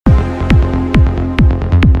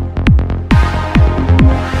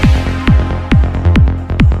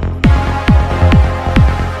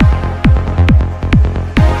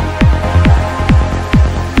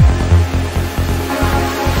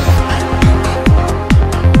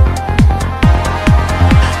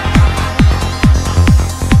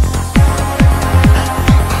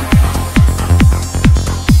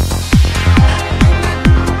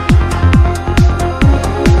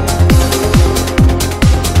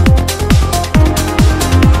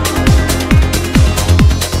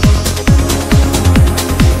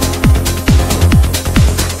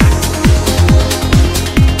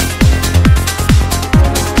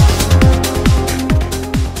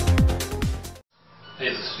Hey,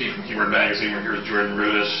 this is Steve from Keyboard Magazine. We're here with Jordan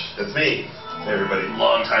Rudess. That's me. Hey, everybody.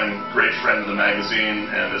 Longtime great friend of the magazine,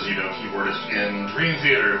 and as you know, keyboardist in Dream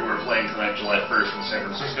Theater, who are playing tonight, July 1st in San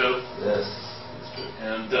Francisco. Yes.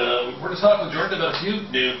 And we're going to talk with Jordan about a few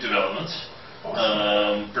new developments.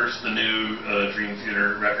 Awesome. First, the new Dream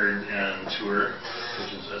Theater record and tour,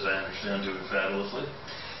 which is, as I understand, doing fabulously.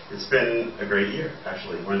 It's been a great year,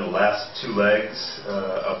 actually. We're in the last two legs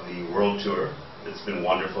of the world tour. It's been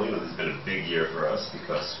wonderful. You know, this has been a big year for us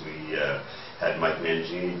because we had Mike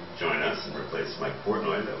Mangini join us and replace Mike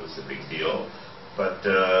Portnoy. That was a big deal. But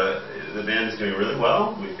the band is doing really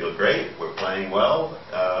well. We feel great. We're playing well.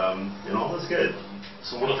 And all is good.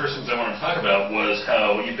 So one of the first things I wanted to talk about was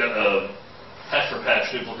how you've got a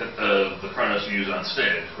patch-for-patch duplicate of the Kronos you use on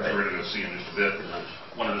stage, which we're going to go see in just a bit.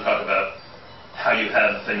 Wanted to talk about how you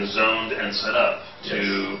have things zoned and set up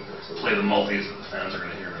to play the multis that the fans are going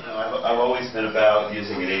to hear. I've always been about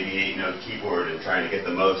using an 88-note keyboard and trying to get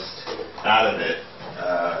the most out of it,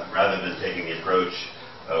 rather than taking the approach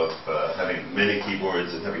of having many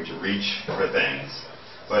keyboards and having to reach for things.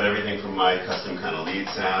 But everything from my custom kind of lead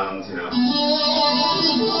sounds, you know.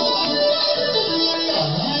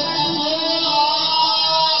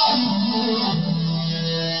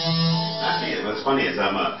 Actually, what's funny is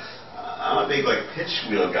I'm a big like pitch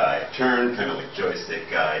wheel guy, turn kind of like joystick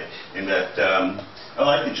guy, in that I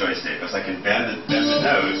like the joystick because I can bend the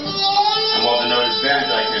note, and while the note is bent,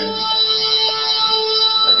 I can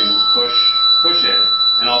push it,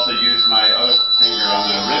 and also use my other finger on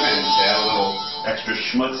the ribbon to add a little extra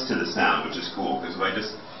schmutz to the sound, which is cool because if I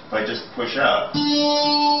just push up,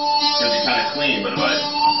 it's gonna be kind of clean, but if I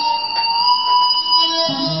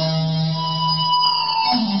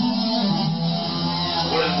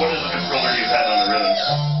What is the controller you've had on the rhythm?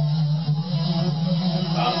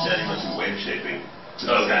 I'm setting much in wave shaping.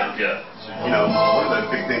 Okay, yeah. You know, one of the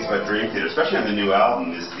big things about Dream Theater, especially on the new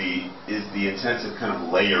album, is the intensive kind of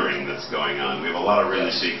layering that's going on. We have a lot of really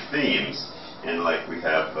big themes, and like we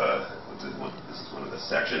have, this is one of the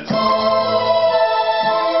sections.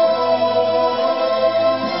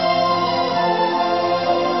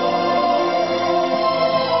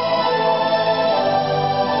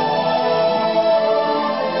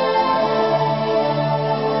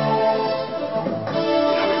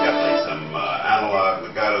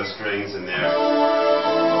 Strings in there,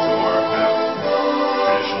 some more kind of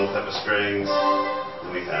traditional type of strings. And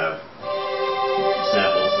we have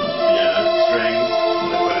samples of Vienna strings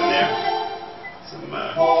that I put in there. Some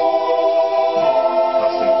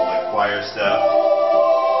custom like choir stuff.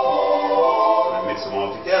 And I mix them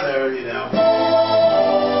all together, you know.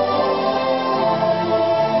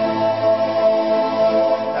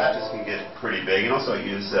 Patches can get pretty big, and also I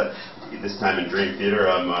use this time in Dream Theater,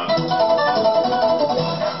 I'll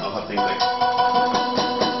have things like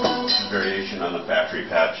variation on the factory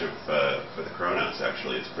patch of for the Kronos.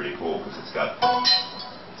 Actually, it's pretty cool because it's got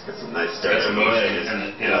some nice stereo motion.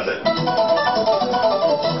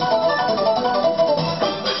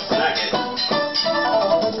 Snack it.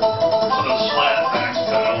 So those flat effects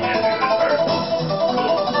that only have to do that part.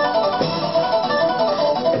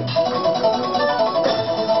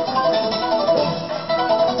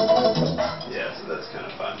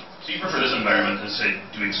 Do you prefer this environment to, say,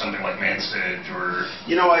 doing something like Mainstage or...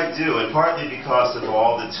 You know, I do, and partly because of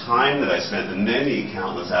all the time that I spent, the many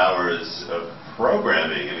countless hours of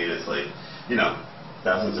programming. I mean, it's like, you know,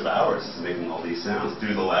 thousands of hours is making all these sounds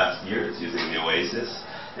through the last year. It's using the Oasis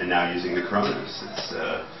and now using the Kronos. It's,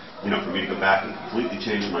 you know, for me to go back and completely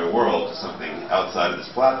change my world to something outside of this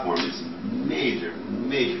platform is a major,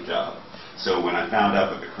 major job. So when I found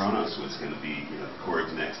out that the Kronos was going to be, you know,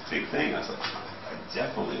 Chord's next big thing, I was like, I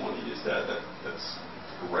definitely want to use that. That's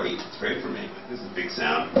great. It's great for me. This is a big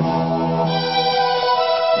sound.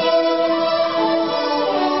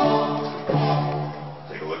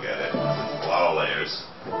 Take a look at it. It's a lot of layers.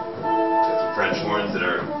 Got some French horns that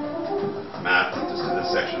are mapped just to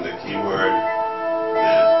this section of the keyboard.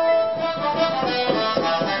 And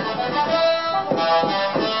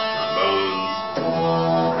trombones.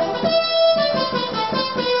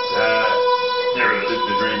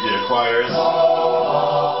 The Dream Theater choirs.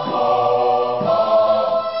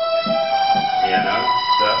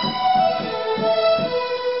 Stuff.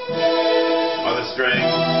 Other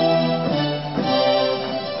strings.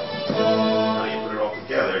 Now you put it all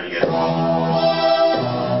together and you get.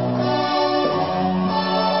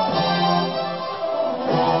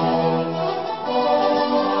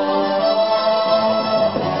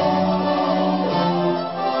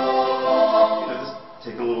 Just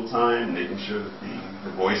taking a little time, making sure that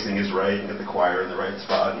the voicing is right, and get the choir in the right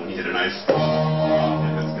spot, and when you hit a nice. If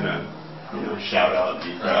it's gonna. You know, shout out and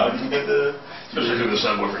be proud. You get the especially the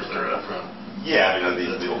subwoofers they're from. Yeah, I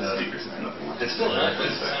mean, the old speakers have nothing like It's still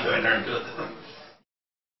very darn good.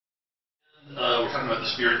 We're talking about The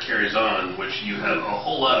Spirit Carries On, which you have a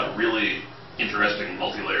whole lot of really interesting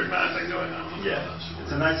multi-layered mapping going on. Yeah,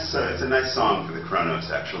 it's a nice song for the Kronos.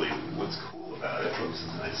 Actually, what's cool about it, this is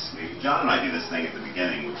nice. John and I do this thing at the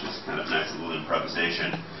beginning, which is kind of nice, a little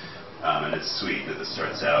improvisation, and it's sweet that this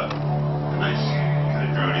starts out a nice kind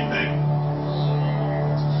of drony thing.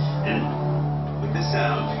 And with this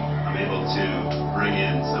sound, I'm able to bring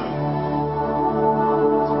in some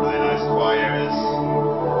really nice choirs.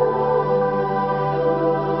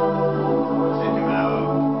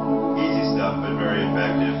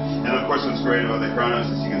 What's great about the Kronos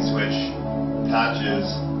is you can switch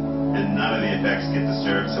patches and none of the effects get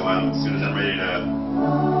disturbed, so as soon as I'm ready to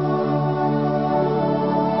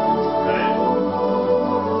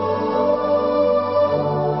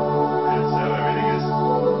and so everything is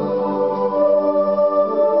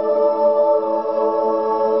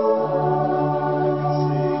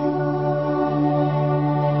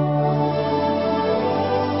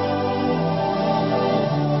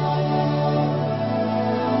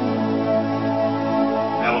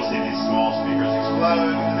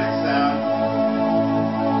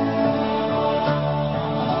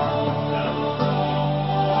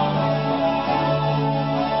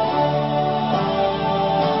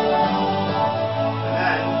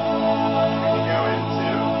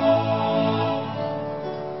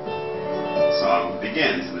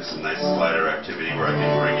begins, and there's some nice slider activity where I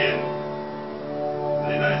can bring in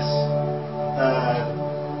really nice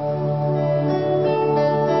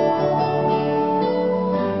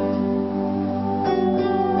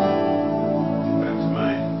back to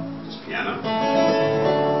my just piano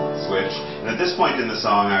switch. And at this point in the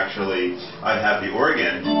song, actually, I have the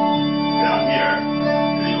organ down here,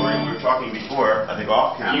 and the organ we were talking before, I think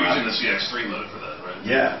off camera. You're using the CX3 mode for that, right?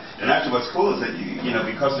 Yeah, and actually what's cool is that you know,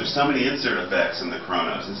 because there's so many insert effects in the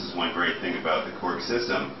Kronos, this is one great thing about the Korg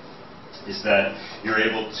system, is that you're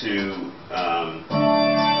able to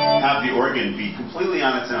have the organ be completely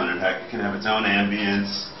on its own. In fact, it can have its own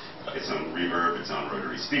ambience, its own reverb, its own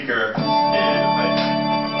rotary speaker, and if I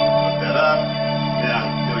hook that up, then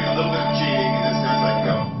I'm doing a little bit of cheating, and as soon as I can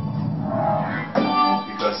go,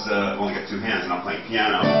 because I've only got two hands and I'm playing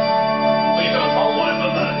piano. Well, you got a follow line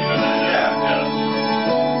on that. Yeah.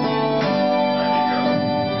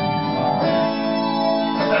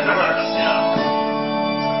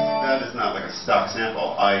 That is not like a stock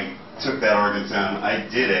sample. I took that organ sound, I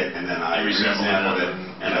did it, and then I resampled it,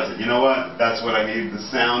 and I said, you know what? That's what I need the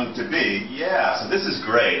sound to be. Yeah, so this is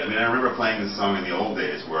great. I mean, I remember playing this song in the old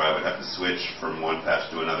days where I would have to switch from one patch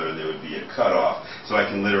to another, and there would be a cutoff. So I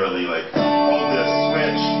can literally like hold this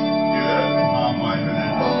switch, do the palm wipe, and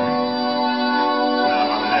then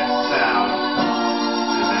I'm on the next sound,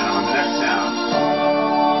 and then I'm on the next sound.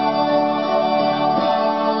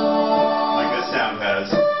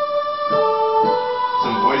 Has some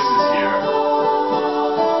voices here,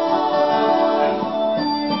 and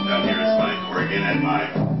down here is my organ and my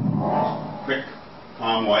quick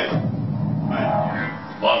palm wipe, my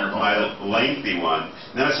lengthy one.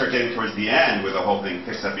 And then I start getting towards the end where the whole thing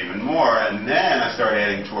picks up even more, and then I start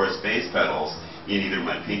adding towards bass pedals in either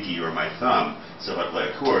my pinky or my thumb. So if I play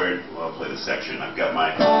a chord, well, I'll play the section. I've got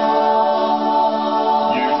my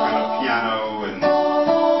usual kind of piano and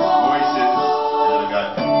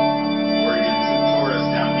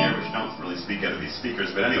out of these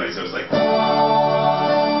speakers, but anyway, so it's like so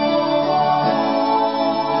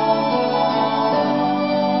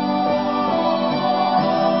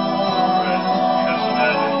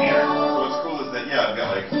what's cool is that I've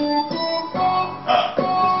got like there's the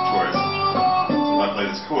chorus. So if I play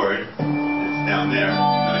this chord, it's down there,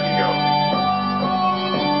 then I can go.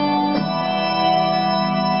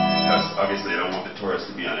 Because obviously I don't want the chorus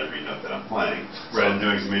to be on every note that I'm playing. So I'm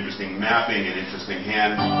doing some interesting mapping and interesting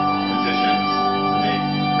hand positions to make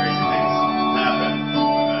crazy things happen.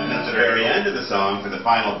 And at the very end of the song, for the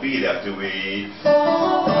final beat, after we then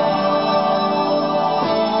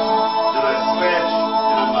I switch,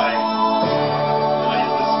 and I'm like, then I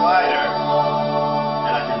use the slider,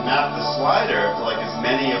 and I can map the slider to like as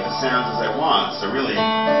many of the sounds as I want. So really,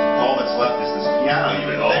 all that's left is this piano. You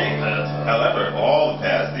would think. However, all the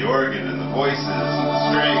pads, the organ and the voices and the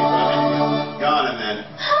strings, everything is gone, and then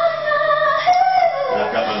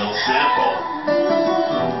I've got my little sample,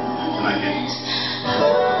 and I can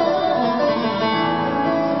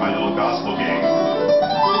my little gospel game.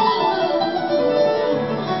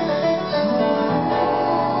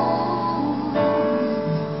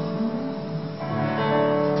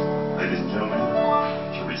 Ladies and gentlemen,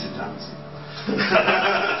 Teresa Thomas.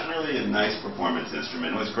 It's really performance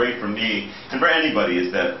instrument. What's great for me and for anybody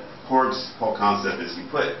is that Korg's whole concept is you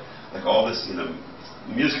put like all this,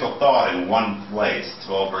 musical thought in one place. It's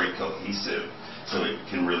all very cohesive, so it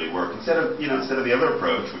can really work. Instead of the other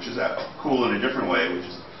approach, which is cool in a different way, which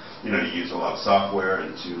is to use a lot of software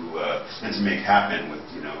and to make happen with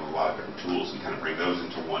a lot of different tools and kind of bring those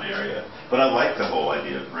into one area. But I like the whole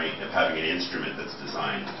idea of having an instrument that's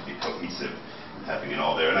designed to be cohesive, and having it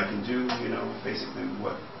all there, and I can do basically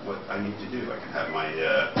what I need to do. I can have my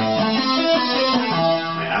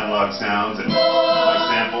my analog sounds and my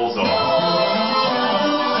samples all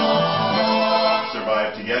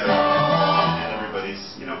survive together, and everybody's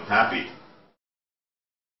happy.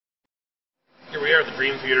 Here we are, the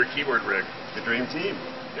Dream Theater keyboard rig. The dream team.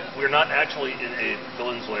 Yeah. We're not actually in a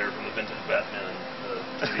villain's lair from the vintage Batman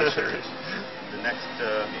TV series. The next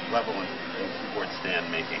level in keyboard stand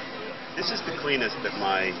making. This is the cleanest that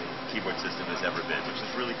my keyboard system has ever been, which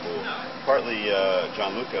is really cool. Partly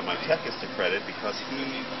Gianluca, my tech, is to credit because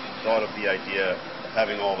he thought of the idea of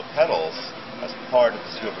having all the pedals as part of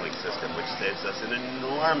the swiveling system, which saves us an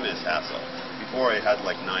enormous hassle. Before I had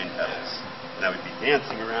like 9 pedals, and I would be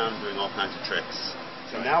dancing around doing all kinds of tricks.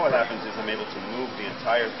 So now what happens is I'm able to move the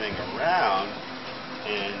entire thing around,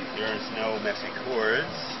 and there's no messy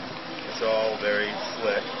chords. It's all very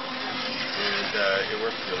slick, and it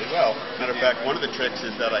works really well. Matter of fact, one of the tricks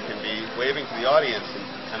is that I can be waving to the audience and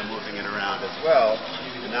kind of moving it around as well,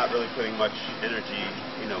 and not really putting much energy,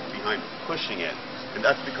 behind pushing it. And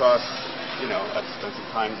that's because, I've spent some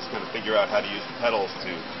time just kind of figure out how to use the pedals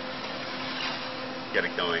to get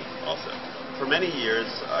it going also. For many years,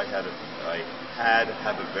 I had a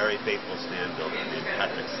very faithful stand builder named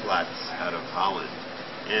Patrick Slatz out of Holland.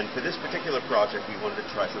 And for this particular project, we wanted to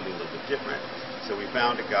try something a little bit different. So we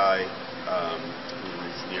found a guy who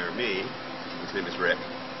is near me. His name is Rick.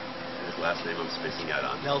 And his last name I'm spacing out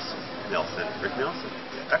on. Nelson. Rick Nelson.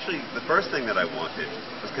 Yeah. Actually, the first thing that I wanted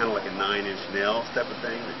was kind of like a 9-inch nail type of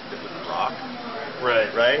thing that would rock.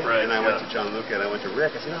 Right. And I went to Gianluca and I went to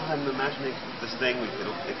Rick. I said, I'm imagining this thing,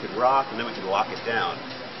 it could rock, and then we could lock it down.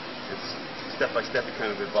 It's step by step, it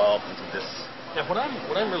kind of evolved into this. Now, what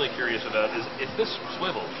I'm really curious about is if this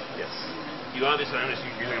swivels. Yes. You obviously notice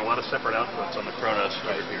you're using a lot of separate outputs on the Kronos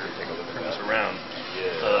over here. Take a look, turn this around.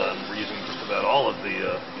 Yeah. We're using just about all of the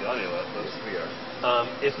audio outputs. Yes, we are.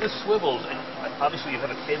 If this swivels, and obviously you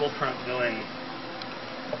have a cable trunk going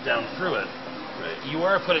down through it. Right. You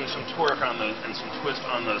are putting some torque on those and some twist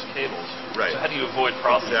on those cables. Right. So how do you avoid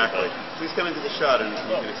problems? Exactly. With that? Please come into the shot and you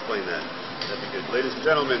can explain that. That'd be good. Ladies and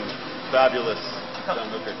gentlemen, fabulous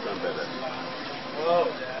Gianluca Trombetta. Well,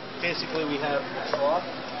 basically we have a cloth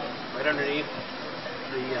right underneath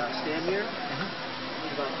the stand here.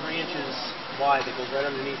 It's about 3 inches wide that goes right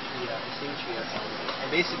underneath the stage here. And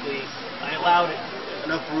basically, I allowed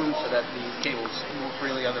enough room so that the cables move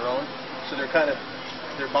freely on their own. So they're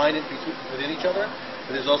binded within each other,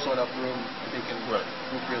 but there's also enough room that they can move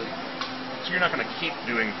freely. So you're not going to keep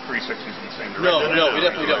doing 360s in the same direction? No, we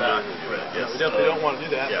definitely don't. Yes. We definitely don't want to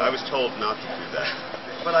do that. Yeah, I was told not to do that.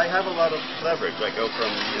 But I have a lot of leverage. I go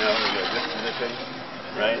from, this position,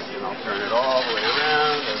 right, and I'll turn it all the way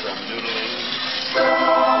around as I'm noodling.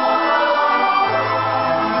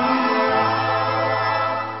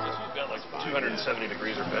 So you've got like 270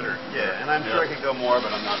 degrees or better. Yeah, and I'm sure I could go more,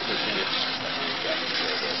 but I'm not pushing it.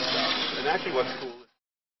 And actually what's cool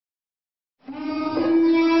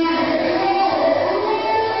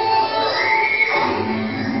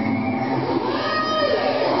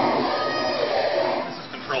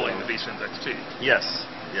is syntax T. Yes,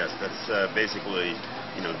 that's basically,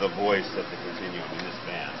 the voice of the continuum in this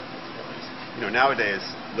band. Nowadays,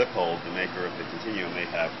 Lippold, the maker of the continuum, may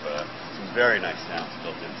have some very nice sounds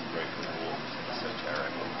built in, some very cool,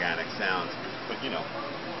 esoteric, organic sounds. But,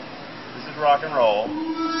 this is rock and roll.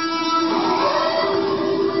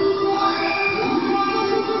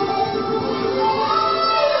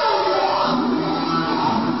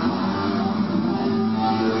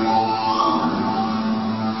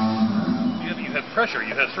 Pressure,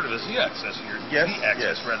 you have sort of a Z-axis, your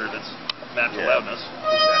Z-axis rather that's natural loudness.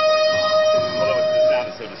 Exactly. Although the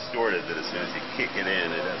sound is so distorted that as soon as you kick it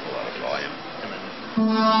in, it has a lot of volume.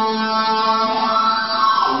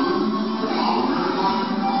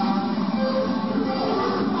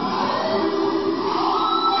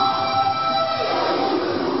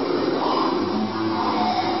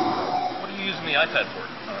 What are you using the iPad for?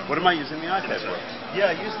 What am I using the iPad for?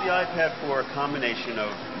 Yeah, I use the iPad for a combination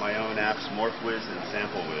of my own apps, MorphWiz and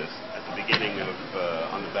SampleWiz. At the beginning of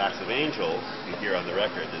On the Backs of Angels, you hear on the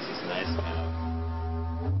record, there's this nice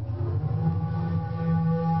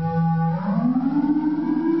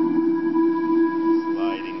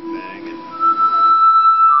sliding thing. And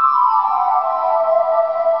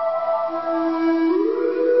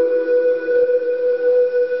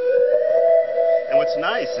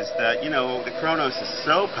Kronos is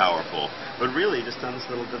so powerful, but really just on this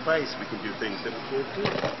little device we can do things that we can't do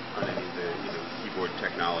on any of the keyboard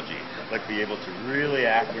technology, like be able to really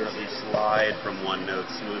accurately slide from one note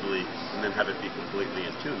smoothly and then have it be completely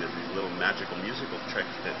in tune. There's these little magical musical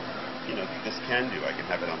tricks that this can do. I can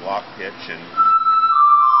have it on lock pitch and you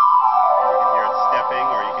can hear it stepping,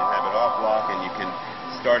 or you can have it off lock and you can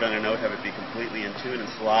start on a note, have it be completely in tune and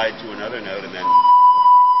slide to another note and then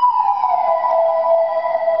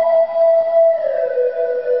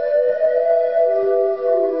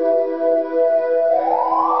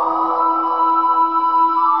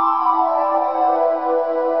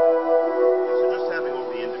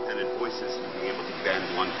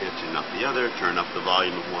turn up the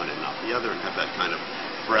volume of one and not the other, and have that kind of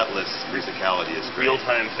fretless musicality is great.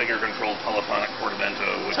 Real-time finger-controlled polyphonic portamento,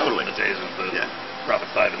 which in the days of the Prophet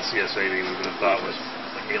 5 and CSA, we would have thought was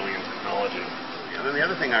like alien technology. And then the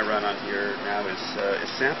other thing I run on here now is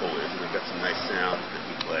sample whiz, and I've got some nice sounds that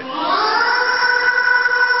we play. And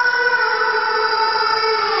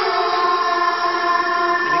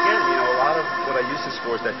again, a lot of what I use this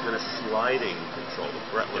for is that kind of sliding control, the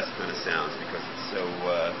fretless kind of sounds, because it's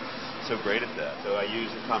so great at that. So I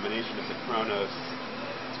use a combination of the Kronos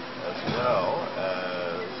as well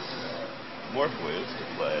as Morphwiz to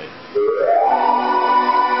play.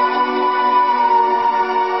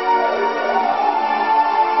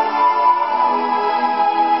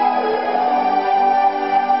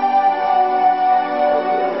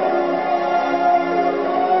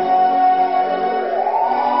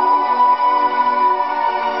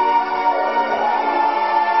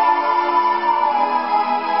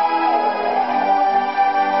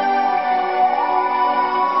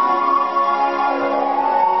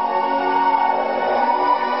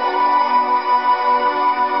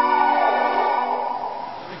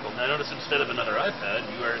 Instead of another iPad,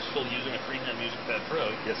 you are still using a freehand Music Pad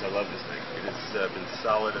Pro. Yes, I love this thing. It has been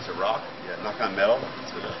solid as a rock. Yeah, knock on metal.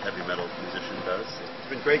 That's what a heavy metal musician does. It's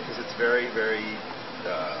been great because it's very, very,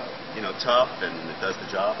 tough, and it does the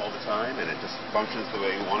job all the time, and it just functions the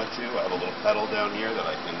way you want it to. I have a little pedal down here that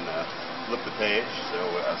I can flip the page. So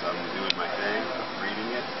as I'm doing my thing,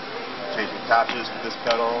 reading it, changing patches with this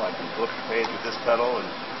pedal, I can flip the page with this pedal, and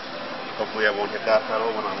hopefully I won't hit that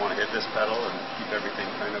pedal when I want to hit this pedal, and keep everything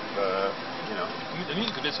kind of, The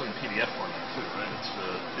music is in PDF format too, right?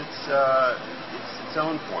 It's its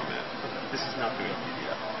own format. This is not doing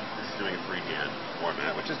PDF. This is doing a freehand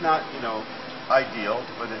format, which is not, ideal,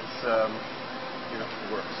 but it's, it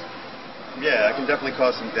works. Yeah, I can definitely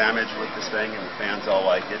cause some damage with this thing, and the fans all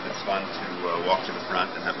like it. It's fun to walk to the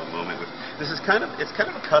front and have a moment with. This is kind of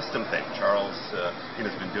a custom thing. Charles,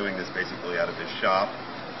 has been doing this basically out of his shop,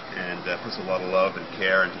 and puts a lot of love and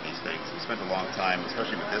care into these things. We spent a long time,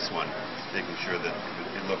 especially with this one, making sure that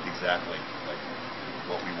it looked exactly like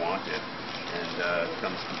what we wanted. And it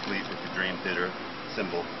comes complete with the Dream Theater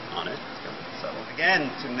symbol on it. It's got a subtle. Again,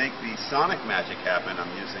 to make the sonic magic happen, I'm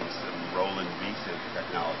using some Roland V-Synth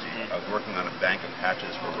technology. I was working on a bank of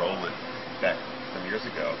patches for Roland back some years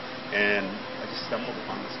ago, and I just stumbled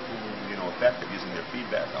upon this cool, effect of using their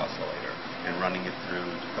feedback oscillator and running it through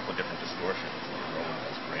a couple of different distortions. Roland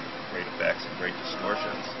has great effects and great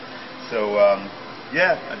distortions. So, I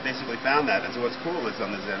basically found that. And so what's cool is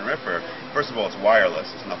on the Zen Ripper, first of all, it's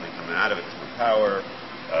wireless. There's nothing coming out of it. There's no power.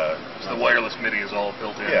 So the wireless MIDI is all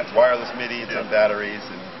built in. Yeah, it's wireless MIDI. It's on batteries,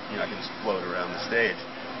 and I can just float around the stage.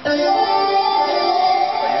 If I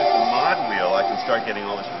use the mod wheel, I can start getting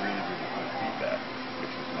all this really, really cool feedback,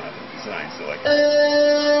 which was my design. So like.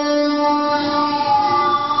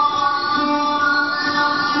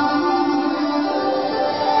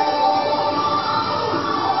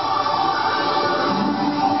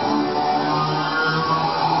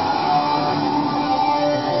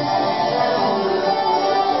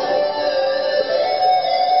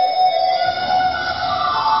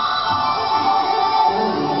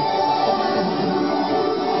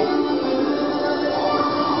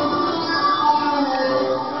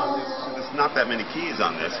 Not that many keys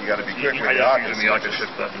on this. You got to be quick with the octave. The octave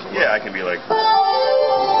shift buttons. Yeah, I can be like.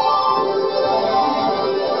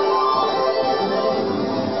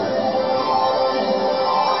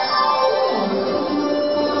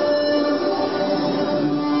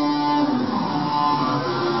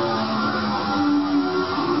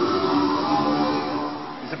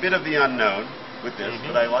 There's a bit of the unknown with this,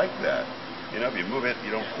 but I like that. If you move it,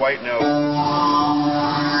 you don't quite know.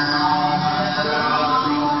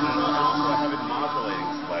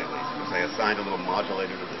 I assigned a little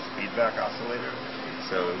modulator to this feedback oscillator,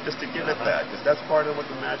 so just to give it that, because that's part of what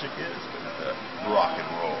the magic is with rock and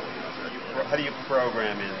roll. So how do you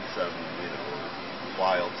program in some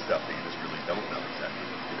wild stuff that you just really don't know exactly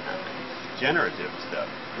what's going to happen? generative stuff,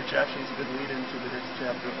 which actually is a good lead into the next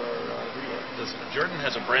chapter of our video. Jordan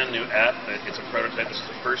has a brand new app. It's a prototype. This is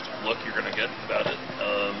the first look you're going to get about it,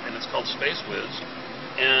 and it's called Space Whiz,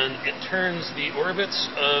 and it turns the orbits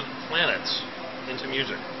of planets into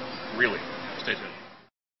music. Really. Stay tuned.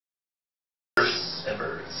 First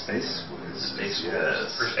ever Space Whiz. Space Whiz.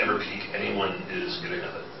 Yes. First ever peek anyone is getting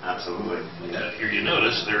of it. Absolutely. Here you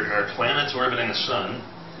notice there are planets orbiting the sun.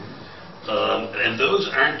 And those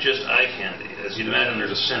aren't just eye candy. As you'd imagine,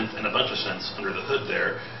 there's a synth and a bunch of synths under the hood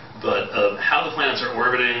there. But how the planets are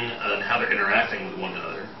orbiting and how they're interacting with one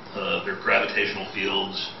another, their gravitational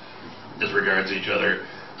fields as regards each other,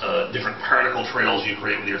 different particle trails you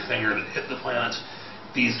create with your finger that hit the planets,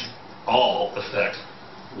 these all affect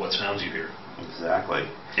what sounds you hear. Exactly.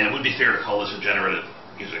 And it would be fair to call this a generative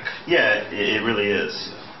music. Yeah, it really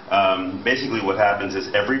is. Basically what happens is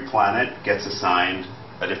every planet gets assigned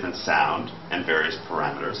a different sound and various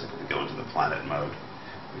parameters. If we go into the planet mode,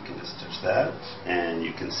 we can just touch that, and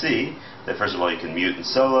you can see that first of all you can mute and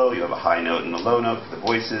solo, you have a high note and a low note for the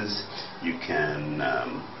voices, you can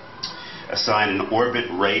assign an orbit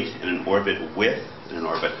rate and an orbit width and an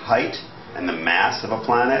orbit height and the mass of a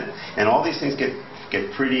planet, and all these things get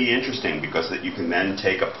pretty interesting because that you can then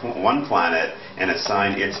take one planet and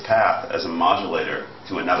assign its path as a modulator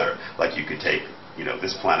to another. Like you could take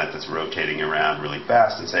this planet that's rotating around really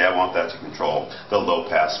fast and say, I want that to control the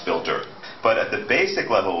low-pass filter. But at the basic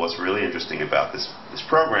level, what's really interesting about this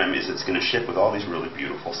program is it's going to ship with all these really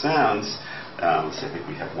beautiful sounds. Let's see, I think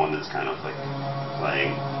we have one that's kind of like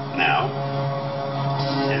playing now.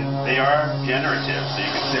 And they are generative, so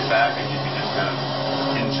you can sit back and you can just kind of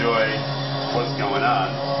enjoy what's going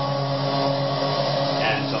on.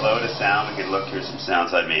 And to load a sound, we can look, here's some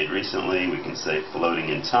sounds I made recently. We can say floating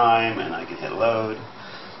in time, and I can hit load.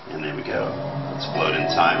 And there we go. Let's float in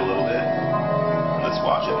time a little bit. Let's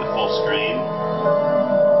watch it in full screen.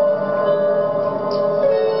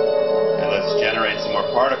 And let's generate some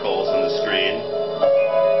more particles on the screen.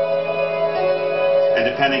 And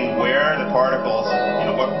depending where the particles,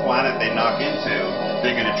 what planet they knock into,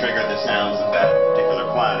 they're going to trigger the sounds of that particular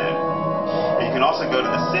planet. And you can also go to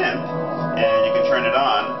the synth, and you can turn it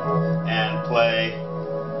on and play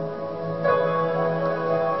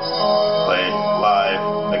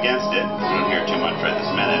live against it. You don't hear too much right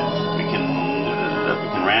this minute. We can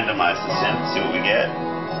randomize the synth, see what we get.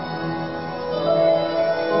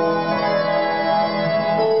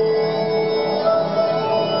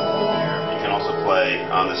 You can also play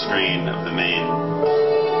on the screen of the main.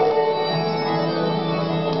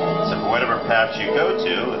 So for whatever patch you go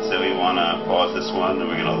to, let's say we want to pause this one, and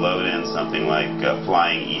we're going to load in something like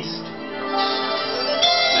Flying East.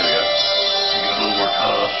 There we go. You get a little more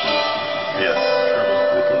cutoff. Yes,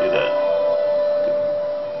 we can do that.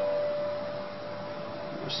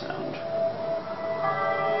 More sound. We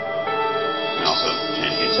can also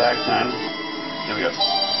change the attack time. There we go.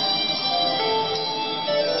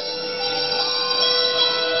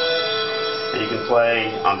 And you can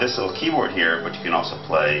play on this little keyboard here, but you can also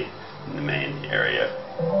play in the main area.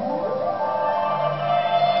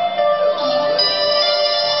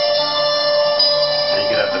 And you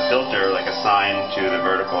could have the filter like assigned to the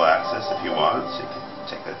vertical axis if you want. So you can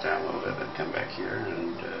take that down a little bit and come back here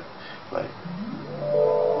and play. You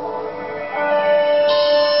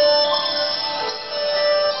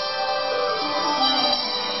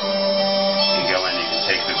can go in, you can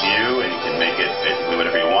take the view and you can make it basically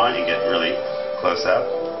whatever you want. You get really close up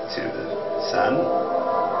to the sun.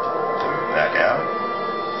 Back out.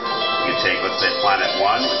 You can take, let's say, planet 1,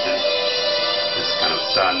 which is this kind of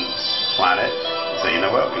sun planet, and say, you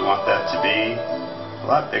know what, we want that to be a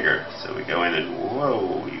lot bigger. So we go in and,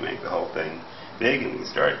 whoa, you make the whole thing big, and we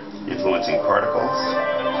start influencing particles.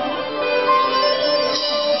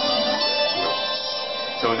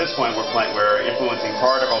 So at this point, we're influencing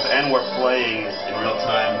particles, and we're playing in real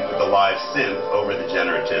time with the live synth over the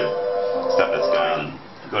generative stuff that's going on.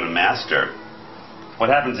 Go to master. What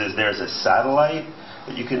happens is there's a satellite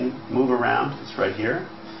that you can move around. It's right here.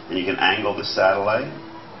 And you can angle the satellite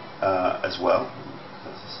as well.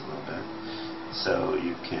 Close this a little bit. So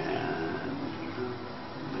you can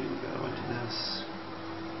go into this.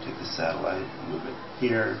 Take the satellite, move it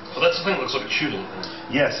here. Well, that's the thing that looks like a shooting.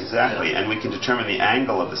 Yes, exactly. Yeah. And we can determine the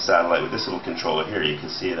angle of the satellite with this little controller here. You can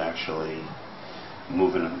see it actually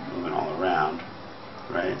moving all around.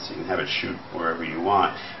 Right, so you can have it shoot wherever you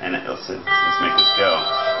want, and it'll say, let's make this go.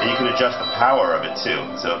 And you can adjust the power of it too.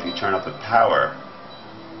 So if you turn up the power,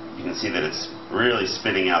 you can see that it's really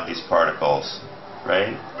spitting out these particles,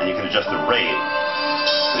 right? And you can adjust the rate,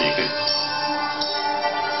 so you could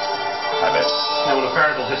have it Now, when a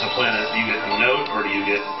particle hits a planet, do you get a note, or do you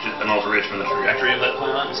get just an alteration in the trajectory of that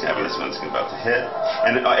planet? Just having this one's about to hit.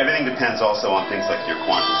 And everything depends also on things like your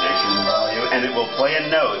quantization value. And it will play a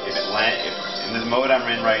note if in the mode I'm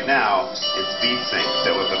in right now, it's beat sync.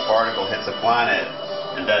 So if a particle hits a planet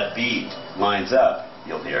and that beat lines up,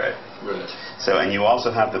 you'll hear it. Right. So, and you also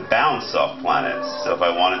have the bounce off planets. So if I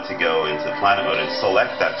wanted to go into planet mode and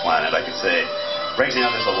select that planet, I could say, right now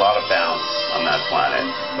there's a lot of bounce on that planet,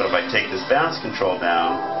 but if I take this bounce control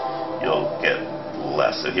down, you'll get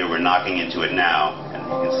less. So here we're knocking into it now, and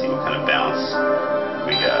you can see what kind of bounce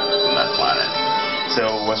we got from that planet.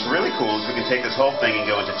 So what's really cool is we can take this whole thing and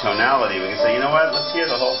go into tonality. We can say, you know what, let's hear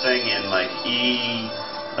the whole thing in like E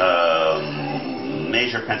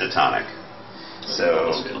major pentatonic.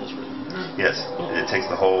 So, yes, and it takes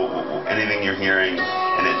the whole, anything you're hearing,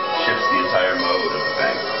 and it shifts the entire mode of the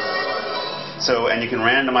thing. So, and you can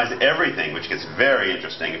randomize everything, which gets very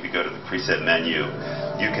interesting. If you go to the preset menu,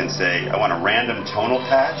 you can say, I want a random tonal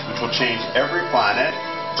patch, which will change every planet,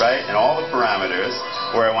 right, and all the parameters,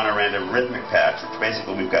 or I want a random rhythmic patch, which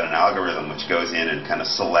basically we've got an algorithm which goes in and kind of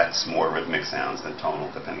selects more rhythmic sounds than tonal,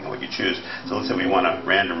 depending on what you choose. So let's say we want a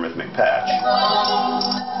random rhythmic patch.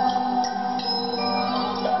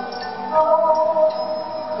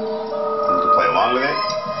 You can play along with it.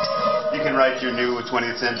 You can write your new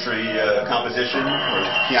 20th century composition for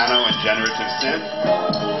piano and generative synth.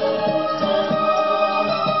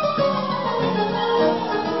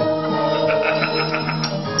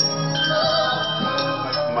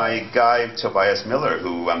 My guy, Tobias Miller,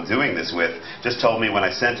 who I'm doing this with, just told me when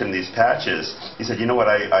I sent him these patches, he said, you know what,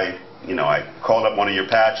 I called up one of your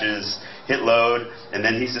patches, hit load, and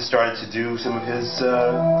then he just started to do some of his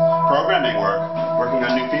programming work, working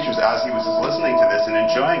on new features as he was just listening to this and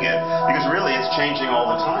enjoying it, because really it's changing all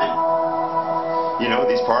the time. You know,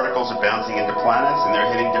 these particles are bouncing into planets and they're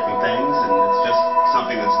hitting different things, and it's just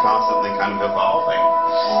something that's constantly kind of evolving.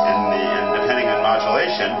 And depending on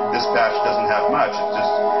modulation, this patch doesn't have much. It's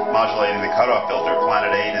just modulating the cutoff filter.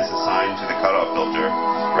 Planet 8 is assigned to the cutoff filter.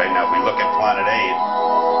 Right now, if we look at Planet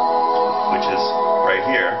 8, which is right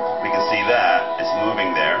here, we can see that it's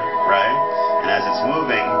moving there, right? And as it's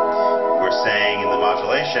moving, we're saying in the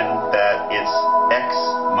modulation that its X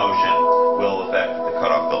motion will affect the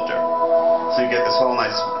cutoff filter. So you get this whole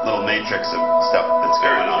nice little matrix of stuff that's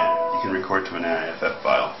going on. You can record to an AIFF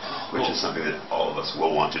file, which is something that all of us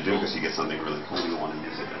will want to do because you get something really cool you want to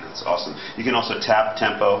use it, and it's awesome. You can also tap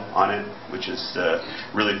tempo on it, which is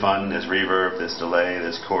really fun. There's reverb, there's delay,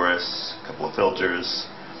 there's chorus, a couple of filters.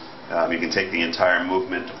 You can take the entire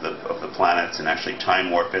movement of the planets and actually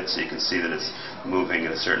time warp it so you can see that it's moving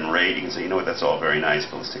at a certain rate. You can say, you know what, that's all very nice,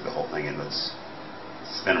 but let's take the whole thing and let's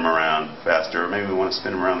spin them around faster, or maybe we want to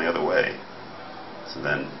spin them around the other way. So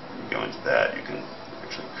then you go into that, you can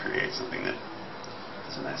actually create something that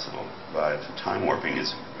has a nice little vibe. So time warping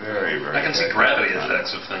is very, very I can see gravity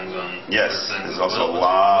effects of things on yes, things. There's also a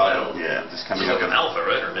lot of, just coming like up an alpha,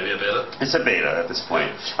 right? Or maybe a beta? It's a beta at this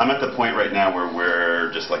point. I'm at the point right now where we're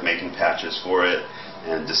just like making patches for it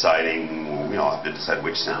and deciding, I'll have to decide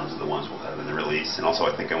which sounds are the ones we'll have in the release. And also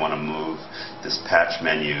I think I want to move this patch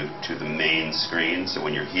menu to the main screen. So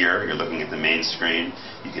when you're here, you're looking at the main screen,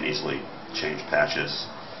 you can easily change patches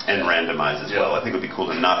and randomize as well. I think it would be cool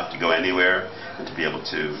to not have to go anywhere and to be able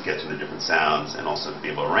to get to the different sounds and also to be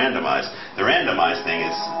able to randomize. The randomize thing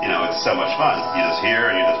is, it's so much fun. You just hear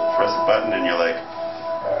and you just press a button and you're like,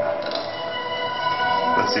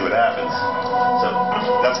 let's see what happens. So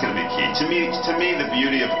that's going to be key. To me, the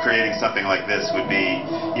beauty of creating something like this would be,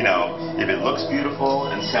 if it looks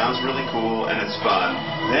beautiful and sounds really cool and it's fun,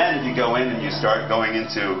 then if you go in and you start going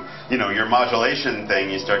into, your modulation thing,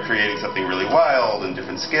 you start creating something really wild and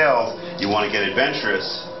different scales, you want to get adventurous.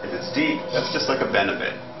 If it's deep, that's just like a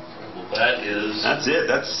benefit. Well, that's it.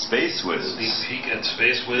 That's Space Wiz. Sneak peek at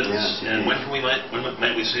Space Wiz. Yeah, and when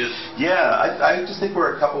might we see it? Yeah, I just think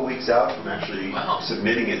we're a couple weeks out from actually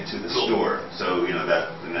submitting it to the store. So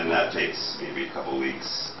that takes maybe a couple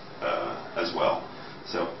weeks as well.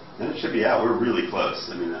 So then it should be out. We're really close.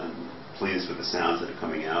 I'm pleased with the sounds that are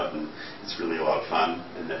coming out, and it's really a lot of fun.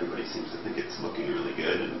 And everybody seems to think it's looking really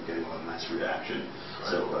good and getting a lot of nice reaction.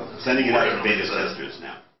 Right. So sending it out to beta testers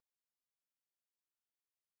now.